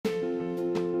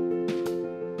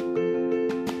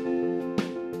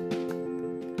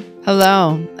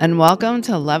Hello, and welcome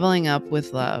to Leveling Up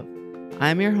with Love.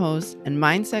 I'm your host and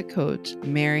mindset coach,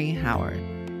 Mary Howard.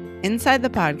 Inside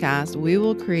the podcast, we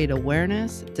will create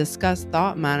awareness, discuss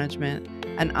thought management,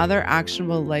 and other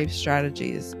actionable life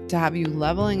strategies to have you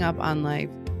leveling up on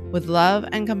life with love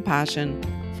and compassion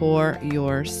for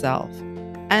yourself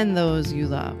and those you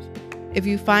love. If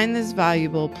you find this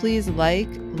valuable, please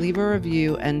leave a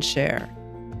review, and share.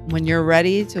 When you're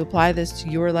ready to apply this to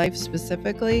your life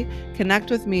specifically, connect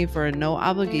with me for a no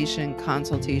obligation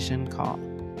consultation call.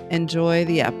 Enjoy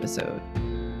the episode.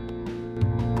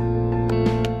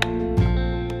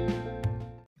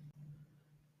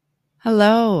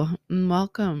 Hello, and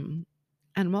welcome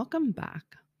back.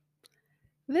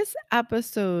 This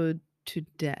episode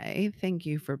today, thank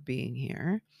you for being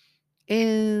here,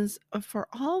 is for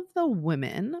all of the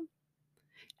women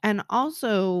and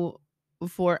also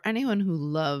for anyone who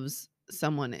loves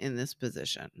someone in this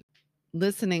position.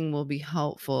 Listening will be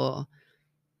helpful,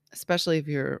 especially if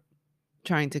you're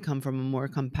trying to come from a more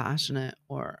compassionate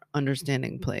or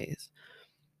understanding place.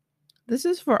 This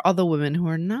is for all the women who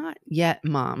are not yet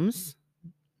moms,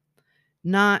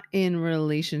 not in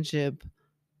relationship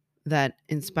that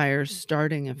inspires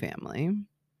starting a family,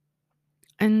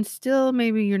 and still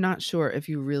maybe you're not sure if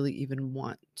you really even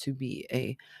want to be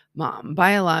a mom,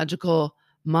 biological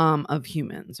mom of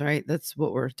humans, right? That's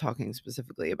what we're talking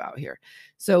specifically about here.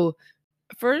 So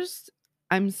first,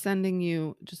 I'm sending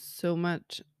you just so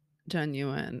much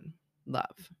genuine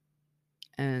love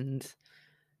and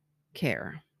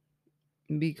care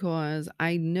because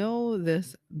I know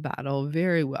this battle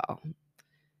very well.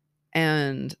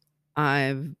 And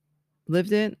I've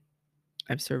lived it,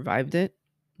 I've survived it,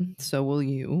 so will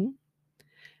you.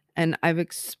 And I've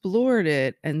explored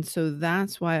it. And so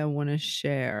that's why I want to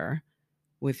share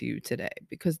with you today,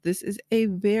 because this is a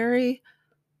very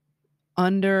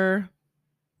under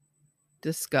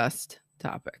discussed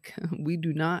topic. We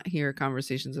do not hear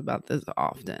conversations about this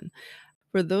often.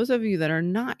 For those of you that are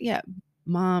not yet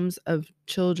moms of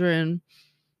children,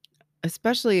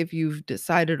 especially if you've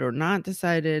decided or not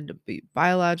decided to be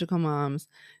biological moms,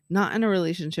 not in a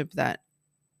relationship that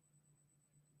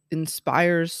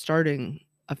inspires starting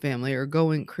a family or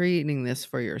creating this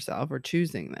for yourself or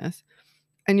choosing this,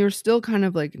 and you're still kind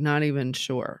of like not even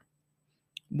sure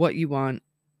what you want,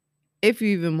 if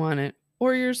you even want it,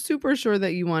 or you're super sure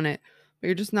that you want it, but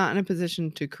you're just not in a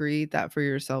position to create that for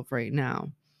yourself right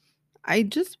now. I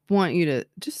just want you to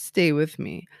just stay with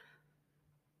me.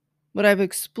 What I've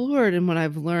explored and what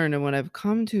I've learned and what I've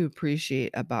come to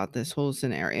appreciate about this whole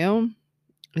scenario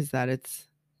is that it's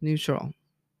neutral,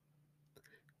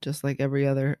 just like every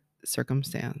other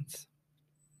circumstance.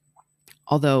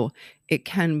 Although it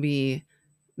can be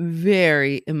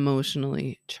very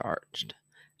emotionally charged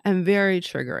and very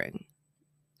triggering.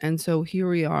 And so here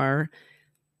we are.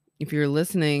 If you're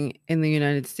listening in the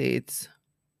United States,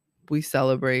 we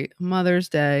celebrate Mother's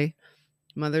Day.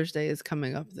 Mother's Day is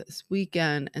coming up this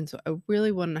weekend. And so I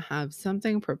really want to have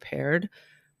something prepared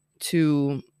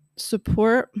to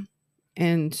support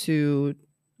and to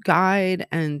guide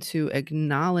and to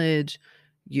acknowledge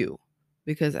you,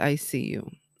 because I see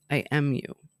you. I am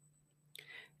you.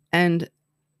 And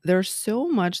there's so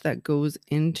much that goes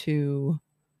into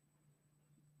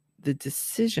the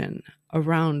decision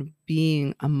around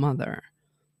being a mother,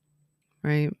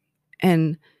 right?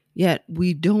 And yet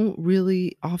we don't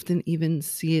really often even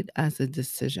see it as a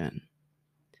decision.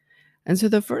 And so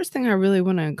the first thing I really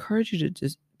want to encourage you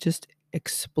to just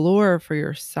explore for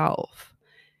yourself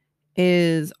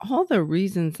is all the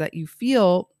reasons that you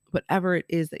feel whatever it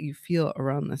is that you feel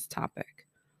around this topic,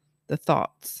 the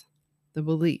thoughts, the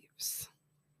beliefs,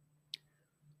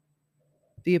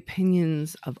 the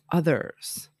opinions of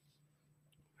others,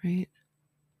 right?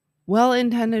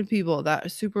 Well-intended people that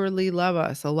superly love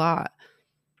us a lot,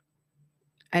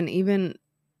 and even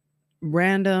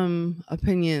random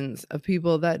opinions of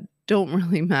people that don't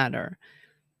really matter.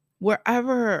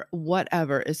 Whatever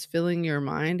is filling your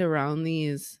mind around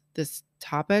this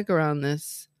topic, around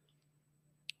this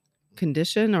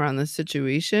condition, around this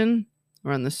situation,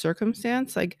 around the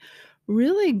circumstance, like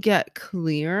really get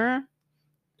clear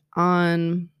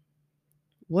on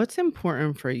what's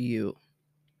important for you.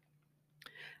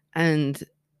 And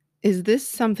is this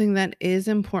something that is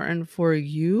important for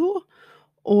you,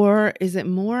 or is it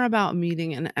more about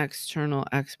meeting an external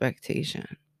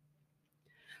expectation?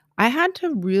 I had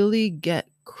to really get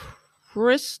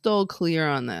crystal clear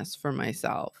on this for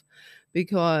myself,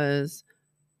 because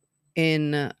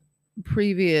in my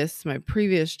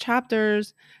previous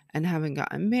chapters and having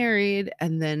gotten married,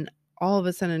 and then all of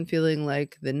a sudden feeling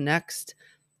like the next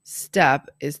step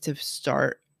is to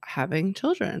start having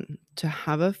children, to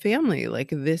have a family. Like,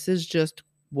 this is just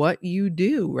what you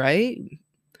do, right?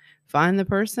 Find the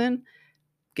person,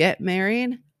 get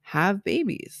married, have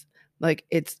babies. Like,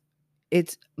 it's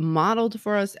modeled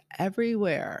for us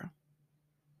everywhere.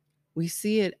 We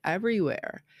see it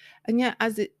everywhere. And yet,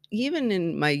 even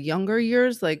in my younger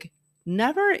years, like,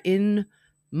 never in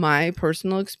my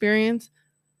personal experience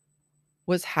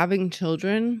was having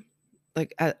children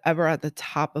like ever at the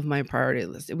top of my priority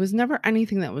list. It was never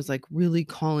anything that was like really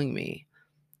calling me.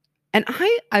 And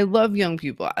I love young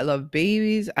people. I love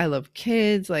babies. I love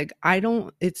kids. Like, I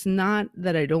don't, it's not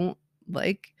that I don't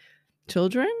like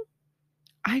children.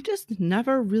 I just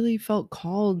never really felt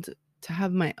called to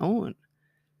have my own.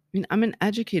 I mean, I'm an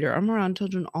educator. I'm around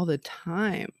children all the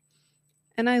time.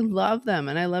 And I love them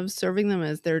and I love serving them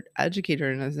as their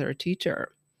educator and as their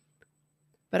teacher.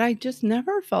 But I just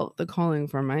never felt the calling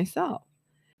for myself.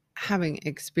 Having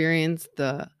experienced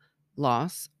the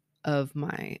loss of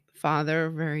my father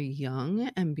very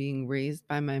young and being raised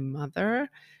by my mother,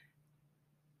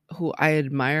 who I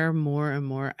admire more and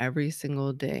more every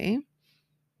single day,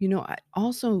 I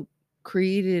also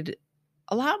created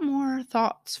a lot more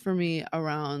thoughts for me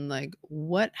around like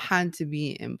what had to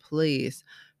be in place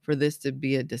for this to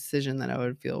be a decision that I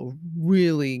would feel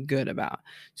really good about.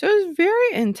 So I was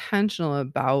very intentional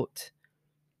about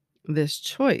this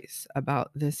choice,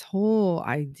 about this whole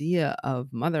idea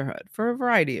of motherhood for a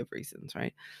variety of reasons,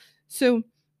 right? So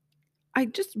I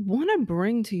just want to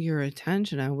bring to your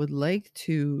attention, I would like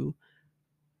to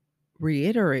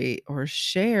reiterate or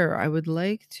share, I would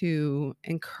like to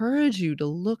encourage you to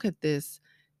look at this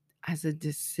as a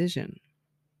decision,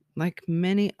 like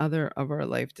many other of our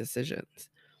life decisions.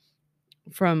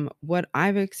 From what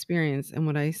I've experienced and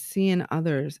what I see in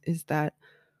others, is that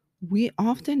we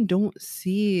often don't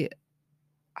see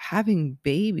having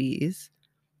babies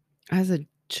as a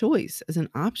choice, as an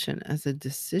option, as a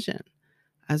decision.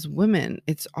 As women,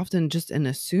 it's often just an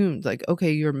assumed, like,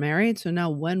 okay, you're married, so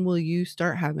now when will you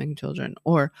start having children?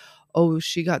 Or, oh,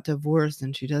 she got divorced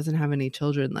and she doesn't have any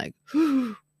children. Like,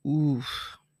 ooh,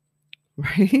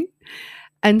 right?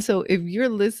 And so if you're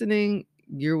listening,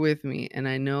 you're with me, and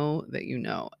I know that you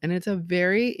know. And it's a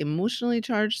very emotionally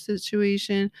charged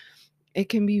situation. It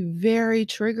can be very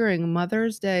triggering.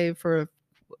 Mother's Day for a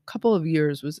couple of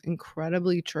years was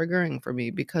incredibly triggering for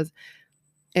me because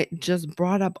it just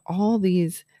brought up all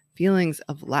these feelings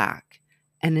of lack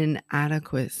and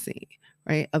inadequacy,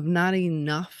 right? Of not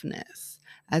enoughness,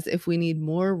 as if we need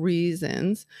more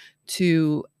reasons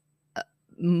to,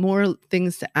 more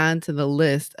things to add to the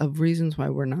list of reasons why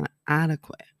we're not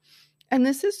adequate. And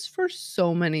this is for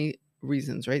so many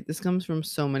reasons, right? This comes from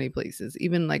so many places.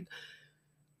 Even like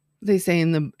they say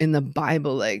in the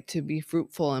Bible, like to be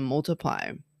fruitful and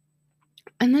multiply.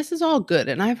 And this is all good.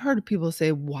 And I've heard people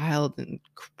say wild and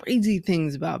crazy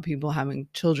things about people having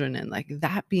children and like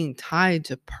that being tied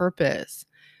to purpose.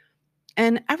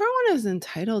 And everyone is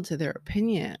entitled to their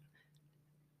opinion.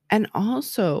 And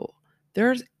also,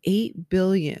 there's 8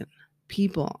 billion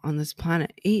people on this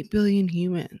planet, 8 billion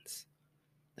humans.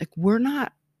 Like, we're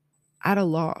not at a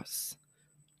loss.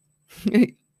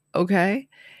 Okay?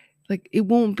 Like, it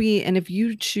won't be. And if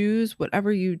you choose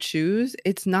whatever you choose,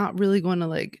 it's not really going to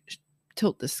like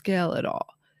tilt the scale at all.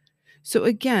 So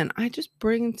again, I just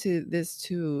bring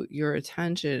to your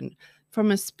attention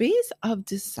from a space of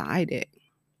deciding,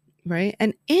 right?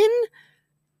 And in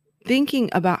thinking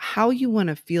about how you want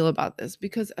to feel about this,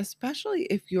 because especially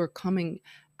if you're coming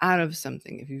out of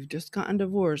something, if you've just gotten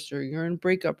divorced or you're in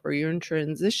breakup or you're in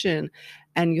transition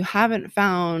and you haven't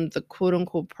found the quote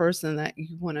unquote person that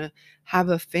you want to have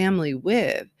a family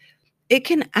with, it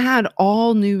can add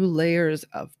all new layers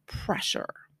of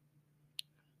pressure,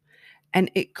 and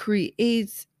it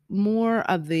creates more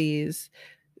of these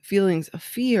feelings of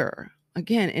fear,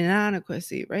 again,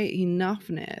 inadequacy, right?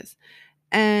 Enoughness,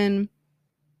 and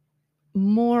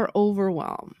more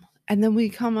overwhelm. And then we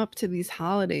come up to these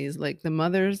holidays like the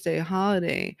Mother's Day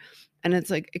holiday, and it's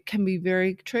like it can be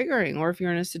very triggering. Or if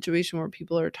you're in a situation where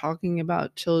people are talking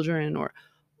about children or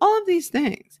all of these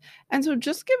things. And so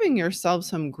just giving yourself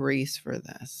some grace for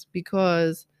this,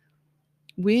 because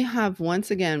we have once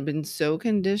again been so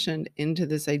conditioned into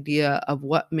this idea of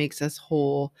what makes us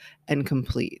whole and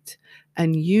complete.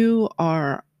 And you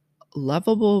are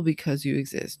lovable because you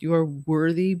exist. You are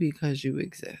worthy because you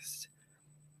exist.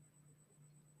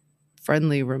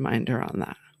 Friendly reminder on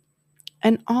that.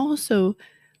 And also,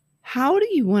 how do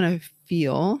you want to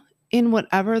feel in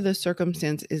whatever the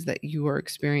circumstance is that you are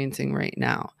experiencing right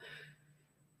now?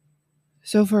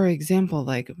 So, for example,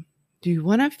 like, do you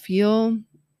want to feel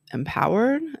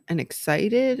empowered and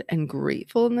excited and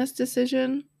grateful in this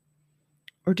decision?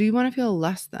 Or do you want to feel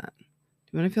less than? Do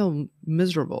you want to feel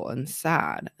miserable and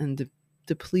sad and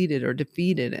depleted or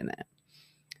defeated in it?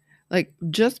 Like,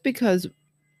 just because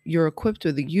you're equipped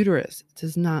with a uterus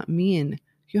does not mean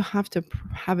you have to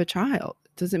have a child.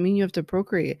 It doesn't mean you have to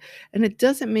procreate. And it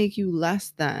doesn't make you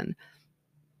less than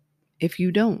if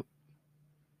you don't.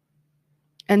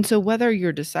 And so whether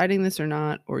you're deciding this or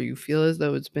not, or you feel as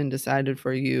though it's been decided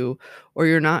for you, or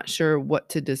you're not sure what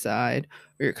to decide,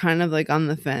 or you're kind of like on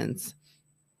the fence,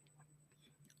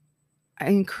 I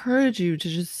encourage you to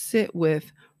just sit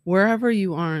with wherever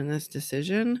you are in this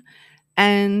decision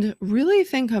and really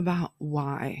think about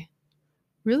why.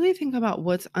 Really think about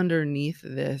what's underneath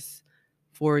this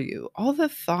for you. All the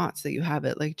thoughts that you have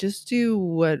it. Like, just do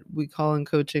what we call in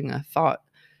coaching a thought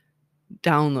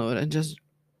download and just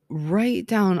write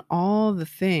down all the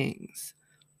things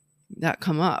that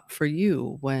come up for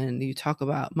you when you talk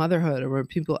about motherhood or when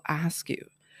people ask you.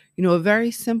 You know, a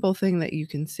very simple thing that you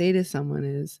can say to someone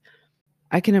is,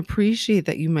 I can appreciate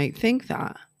that you might think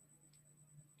that,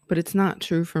 but it's not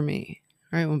true for me.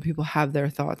 Right? When people have their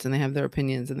thoughts and they have their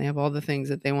opinions and they have all the things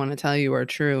that they want to tell you are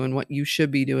true and what you should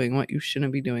be doing, what you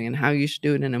shouldn't be doing, and how you should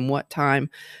do it and in what time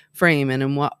frame and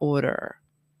in what order.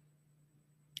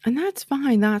 And that's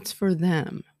fine. That's for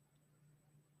them.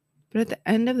 But at the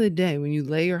end of the day, when you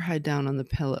lay your head down on the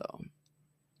pillow,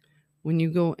 when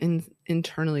you go in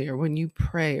internally or when you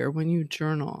pray or when you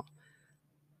journal,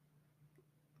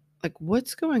 like,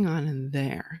 what's going on in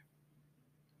there?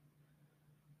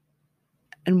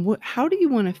 And how do you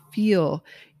want to feel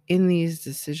in these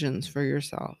decisions for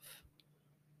yourself?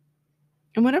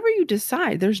 And whatever you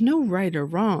decide, there's no right or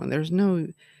wrong. There's no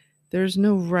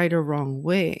right or wrong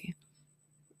way.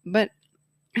 But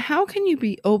how can you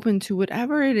be open to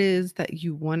whatever it is that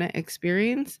you want to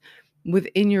experience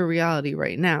within your reality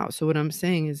right now? So what I'm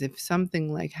saying is, if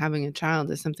something like having a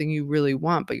child is something you really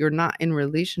want, but you're not in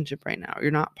relationship right now, you're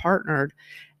not partnered,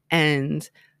 and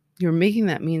you're making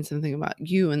that mean something about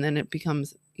you, and then it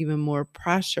becomes even more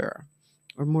pressure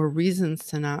or more reasons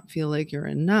to not feel like you're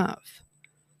enough.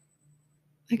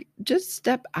 Like, just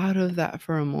step out of that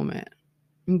for a moment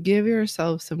and give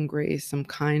yourself some grace, some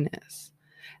kindness,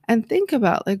 and think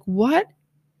about, like, what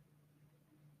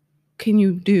can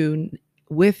you do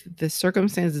with the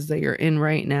circumstances that you're in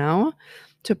right now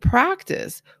to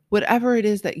practice whatever it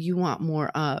is that you want more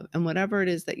of, and whatever it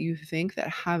is that you think that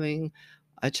having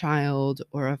a child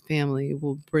or a family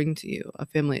will bring to you, a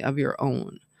family of your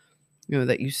own, you know,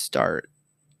 that you start.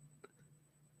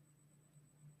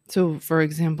 So, for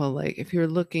example, like, if you're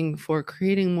looking for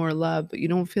creating more love, but you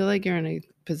don't feel like you're in a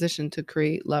position to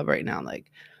create love right now,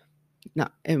 like,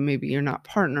 not, and maybe you're not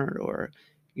partnered or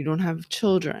you don't have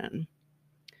children.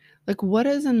 Like, what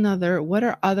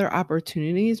are other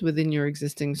opportunities within your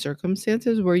existing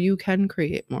circumstances where you can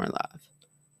create more love?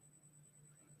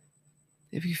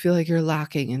 If you feel like you're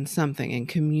lacking in something, in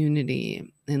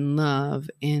community, in love,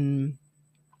 in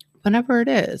whatever it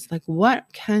is, like, what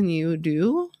can you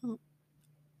do?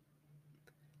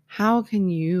 How can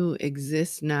you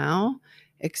exist now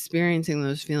experiencing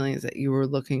those feelings that you were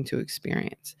looking to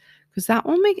experience? Because that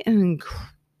will make an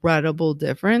incredible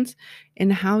difference in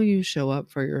how you show up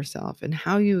for yourself and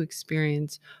how you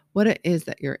experience what it is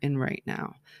that you're in right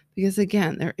now. Because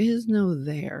again, there is no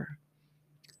there.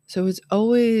 So it's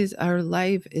always, our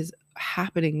life is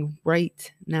happening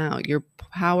right now. Your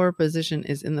power position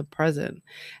is in the present.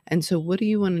 And so what do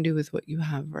you want to do with what you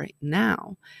have right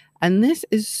now? And this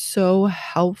is so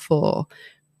helpful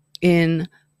in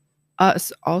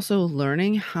us also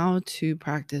learning how to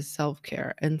practice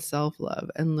self-care and self-love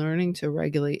and learning to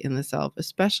regulate in the self,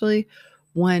 especially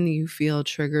when you feel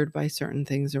triggered by certain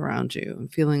things around you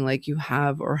and feeling like you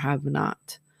have or have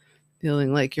not,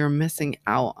 feeling like you're missing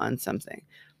out on something.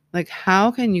 Like,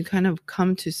 how can you kind of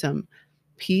come to some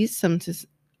peace,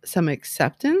 some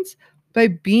acceptance by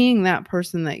being that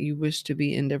person that you wish to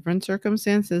be in different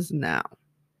circumstances now?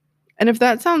 And if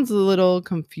that sounds a little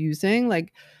confusing,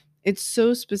 like, it's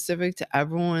so specific to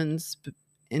everyone's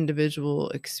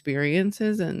individual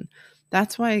experiences. And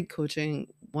that's why coaching,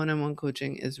 one-on-one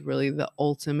coaching, is really the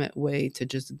ultimate way to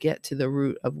just get to the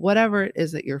root of whatever it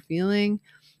is that you're feeling,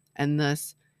 and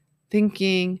thus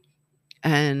thinking,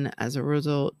 and as a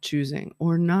result, choosing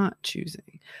or not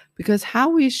choosing. Because how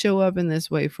we show up in this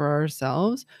way for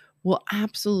ourselves will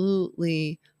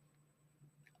absolutely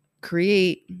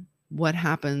create what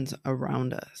happens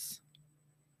around us.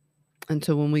 And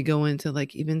so when we go into,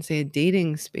 like, even say a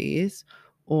dating space,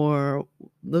 or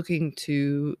looking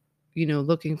to,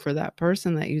 looking for that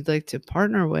person that you'd like to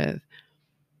partner with,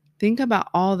 think about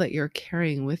all that you're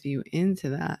carrying with you into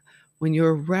that when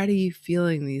you're already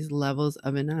feeling these levels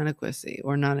of inadequacy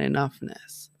or not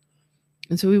enoughness.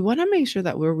 And so we want to make sure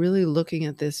that we're really looking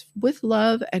at this with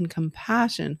love and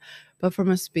compassion, but from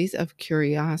a space of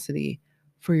curiosity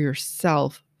for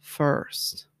yourself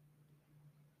first.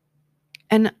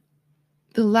 And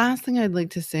the last thing I'd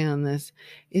like to say on this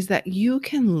is that you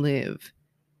can live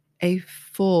a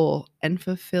full and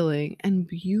fulfilling and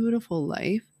beautiful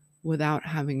life without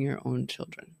having your own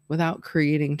children, without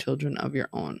creating children of your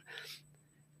own.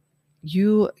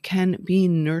 You can be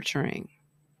nurturing.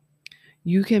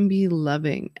 You can be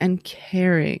loving and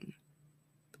caring,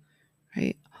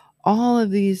 right? All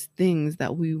of these things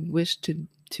that we wish to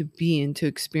be and to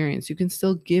experience, you can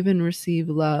still give and receive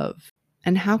love.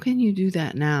 And how can you do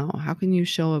that now? How can you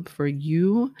show up for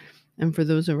you and for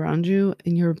those around you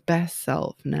in your best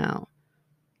self now?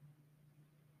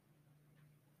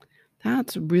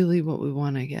 That's really what we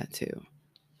want to get to.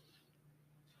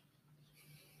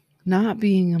 Not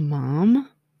being a mom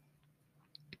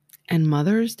and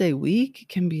Mother's Day week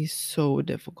can be so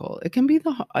difficult. It can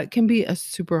be a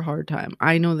super hard time.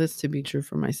 I know this to be true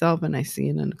for myself, and I see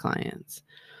it in clients.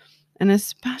 And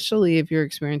especially if you're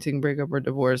experiencing breakup or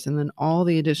divorce, and then all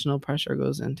the additional pressure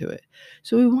goes into it.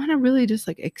 So we want to really just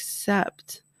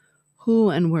accept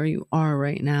who and where you are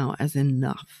right now as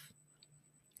enough.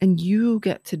 And you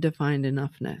get to define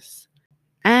enoughness.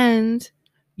 And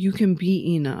you can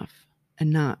be enough and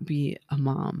not be a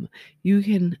mom. You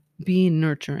can be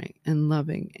nurturing and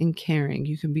loving and caring.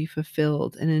 You can be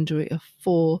fulfilled and enjoy a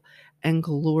full and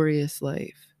glorious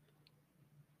life.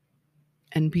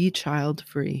 And be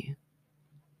child-free.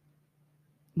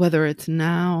 Whether it's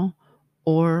now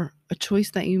or a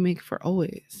choice that you make for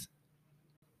always.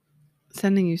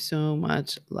 Sending you so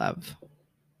much love.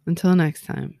 Until next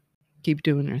time, keep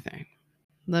doing your thing.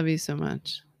 Love you so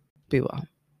much. Be well.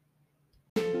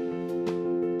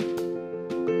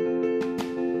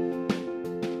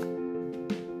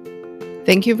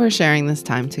 Thank you for sharing this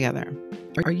time together.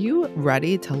 Are you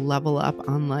ready to level up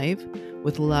on life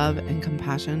with love and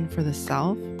compassion for the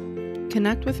self?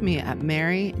 Connect with me at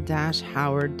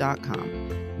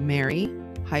mary-howard.com.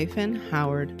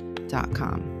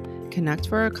 mary-howard.com. Connect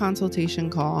for a consultation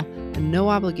call, a no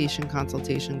obligation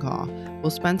consultation call.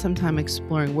 We'll spend some time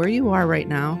exploring where you are right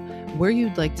now, where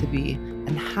you'd like to be,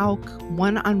 and how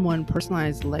one-on-one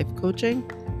personalized life coaching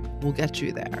will get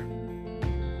you there.